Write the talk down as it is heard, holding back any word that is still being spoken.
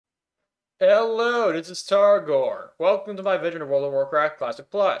Hello, this is Targor. Welcome to my vision of World of Warcraft Classic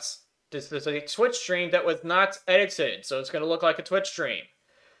Plus. This is a Twitch stream that was not edited, so it's going to look like a Twitch stream.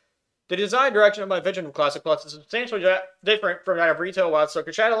 The design direction of my vision of Classic Plus is substantially different from that of Retail WoW,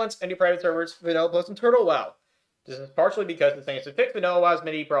 Circuit Shadowlands, any private servers, Vanilla Plus, and Turtle WoW. This is partially because the thing is to fix Vanilla WoW's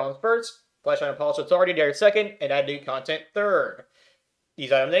many problems first, flash item polish authority there second, and add new content third.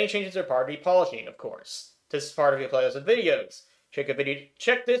 These item name changes are part of the polishing, of course. This is part of the playlist of videos.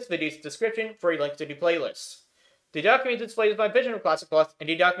 Check this video's description for a link to the playlist. The document displays my vision of Classic Plus, and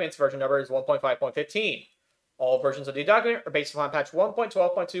the document's version number is 1.5.15. All versions of the document are based upon patch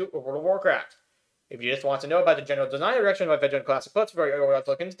 1.12.2 of World of Warcraft. If you just want to know about the general design direction of my vision of Classic Plus before you want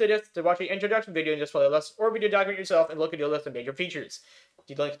to look into this, to watch the introduction video in this playlist, or read the document yourself and look at the list of major features.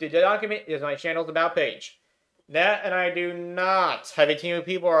 The link to the document is my channel's About page. That and I do not have a team of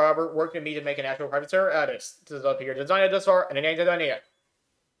people or ever working with me to make an actual private server out of this. This is up here designed thus far, and it ain't done yet.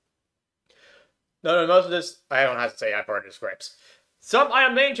 No, most of this, I don't have to say, I part of the scripts. Some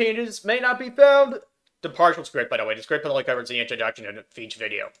item name changes may not be found. The partial script, by the way, the script only covers the introduction of each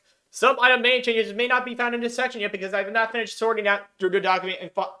video. Some item name changes may not be found in this section yet because I have not finished sorting out through the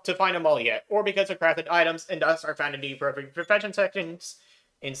document to find them all yet, or because of crafted items and thus are found in the perfect profession sections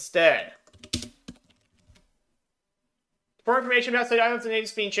instead. For information about said items and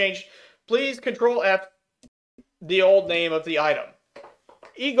names being changed, please Control F the old name of the item.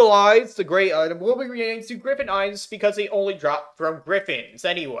 Eagle Eyes, the gray item, will be renamed to Griffin Eyes because they only dropped from Griffins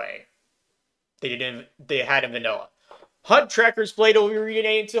anyway. They had in vanilla. Hunt Tracker's Blade will be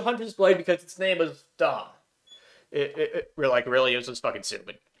renamed to Hunter's Blade because its name is dumb. It really is just fucking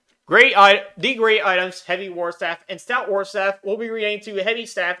stupid. The gray items, Heavy War Staff and Stout War Staff, will be renamed to Heavy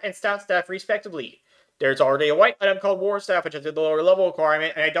Staff and Stout Staff respectively. There's already a white item called War Staff, which is a lower level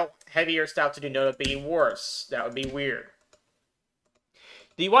requirement, and I don't want Heavy or Stout to denote it being worse. That would be weird.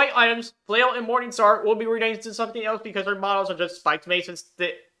 The white items, Flail and Morningstar, will be renamed to something else because their models are just spiked masons.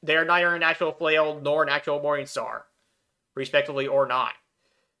 They are neither an actual Flail nor an actual Morningstar, respectively or not.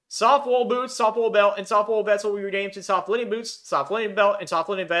 Soft Wool Boots, Soft Wool Belt, and Soft Wool Vest will be renamed to Soft Linen Boots, Soft Linen Belt, and Soft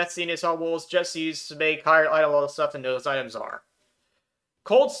Linen Vest, seeing as soft wool is just used to make higher item level stuff than those items are.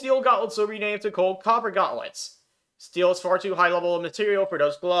 Cold Steel Gauntlets will be renamed to Cold Copper Gauntlets. Steel is far too high level of material for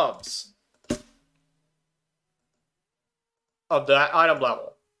those gloves of that item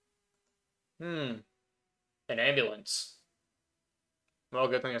level. An ambulance. Well,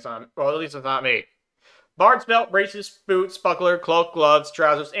 good thing it's not. Well, at least it's not me. Bard's Belt, Braces, Boots, Buckler, Cloak, Gloves,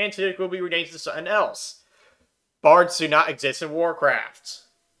 Trousers, and Tunic will be renamed to something else. Bards do not exist in Warcraft.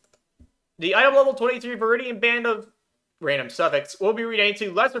 The item level 23 Viridian Band of Random Suffix will be renamed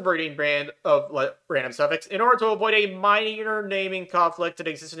to Lesser Viridian Brand of Random Suffix in order to avoid a minor naming conflict that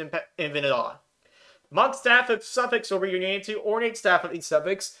existed in Vanilla. Monk Staff of Suffix will be renamed to Ornate Staff of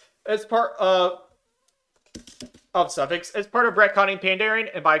Suffix as part of Suffix as part of retconning Pandaren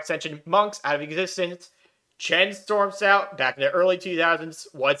and by extension monks out of existence. Chen Storm Stout back in the early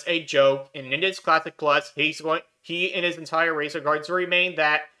 2000s was a joke, and in this Classic Plus, he and his entire race are going to remain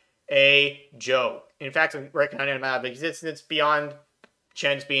that a joke. In fact, I'm retconning him out of existence beyond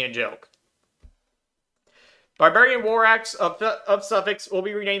Chen's being a joke. Barbarian War Axe of Suffix will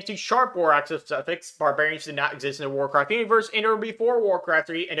be renamed to Sharp War Axe of Suffix. Barbarians did not exist in the Warcraft universe, and they were before Warcraft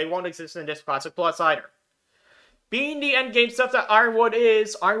 3, and they won't exist in this Classic Plus either. Being the endgame stuff that Ironwood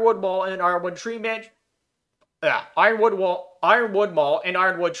is, Ironwood Mall and Ironwood Tree Branch, Ironwood Mall and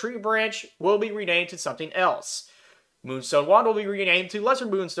Ironwood Tree Branch will be renamed to something else. Moonstone Wand will be renamed to Lesser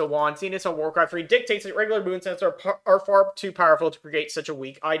Moonstone Wand, seeing as how Warcraft 3 dictates that regular moonstones are far too powerful to create such a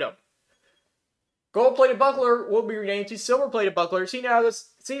weak item. Gold-plated Buckler will be renamed to Silver-plated Buckler, seeing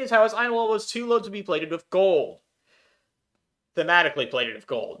as how his item level is too low to be plated with gold. Thematically plated with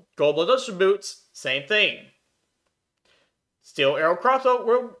gold. Gold Bloodluster Boots, same thing. Steel Arrow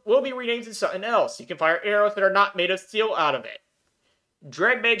Crossbow will be renamed to something else. You can fire arrows that are not made of steel out of it.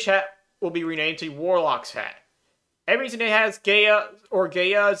 Dread Mage Hat will be renamed to Warlock's Hat. Everything that has Gaia or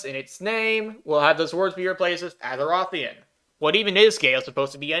Gaias in its name will have those words be replaced with Azerothian. What even is Gaia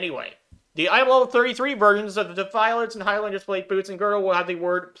supposed to be anyway? The item level 33 versions of the Defilers and Highlanders Plate Boots and Girdle will have the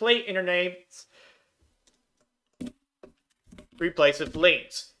word plate in their names replaced with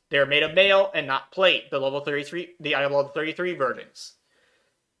links. They are made of mail and not plate. The item level 33 versions.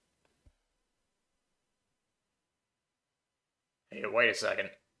 Hey, wait a second.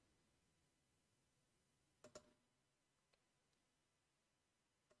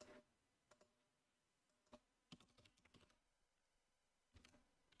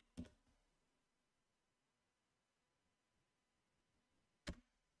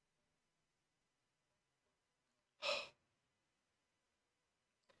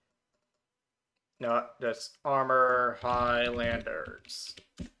 No, just armor Highlanders.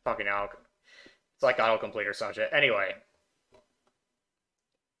 Fucking hell. It's like autocomplete or some shit. Anyway.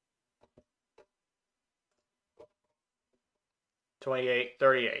 $28,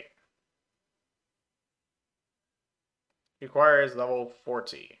 $38. Requires level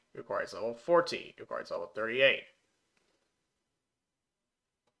 40. Requires level 40. Requires level 38.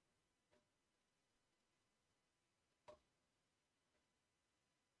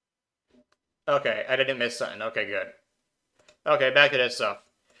 Okay, I didn't miss something. Okay, good. Okay, back to this stuff.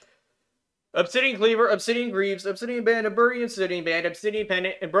 Obsidian Cleaver, Obsidian Greaves, Obsidian Band, Aburian Obsidian Band, Obsidian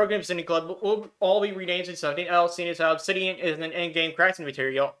Pendant, and Broken Obsidian Club will all be renamed to something else, seeing as how Obsidian is an endgame crafting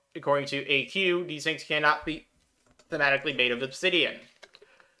material. According to AQ, these things cannot be thematically made of obsidian.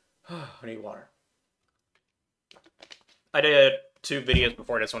 I need water. I did 2 videos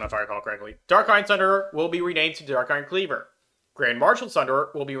before this one, if I recall correctly. Dark Iron Thunderer will be renamed to Dark Iron Cleaver. Grand Marshal's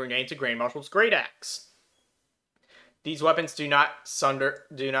Thunderer will be renamed to Grand Marshal's Great Axe. These weapons do not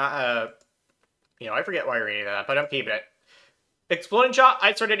I forget why I read that, but I'm keeping it. Exploding Shot,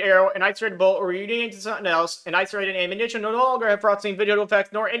 Ice-Threaded Arrow, and Ice-Threaded Bolt are renamed to something else, and Ice-Threaded Ammunition no longer have frosting visual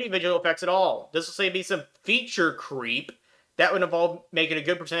effects, nor any visual effects at all. This will save me some feature creep that would involve making a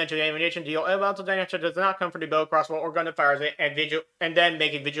good percentage of the ammunition deal amount of damage that does not come from the bow, crossbow, or gun that fires it, and then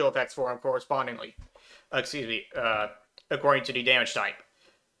making visual effects for them correspondingly. According to the damage type.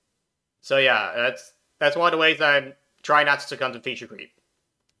 So yeah, that's one of the ways I'm trying not to succumb to feature creep.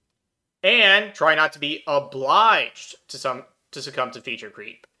 And try not to be obliged to succumb to feature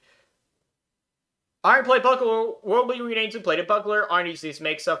creep. Iron Plate Buckler will be renamed to Plated Buckler. Iron uses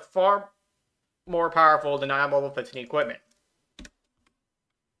makes stuff far more powerful than non-mobile 15 equipment.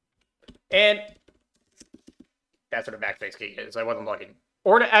 And that's what a backspace key is. I wasn't looking.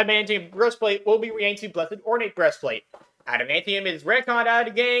 Ornate Adamantium Breastplate will be renamed to Blessed Ornate Breastplate. Adamantium is retconned out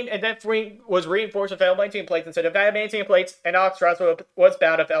of the game, and then was reinforced with adamantium plates instead of adamantium plates, and Oxtros was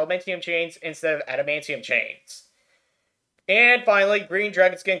bound with adamantium chains instead of adamantium chains. And finally, Green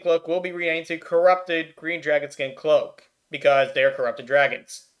Dragon Skin Cloak will be renamed to Corrupted Green Dragon Skin Cloak, because they're corrupted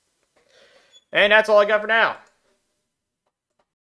dragons. And that's all I got for now.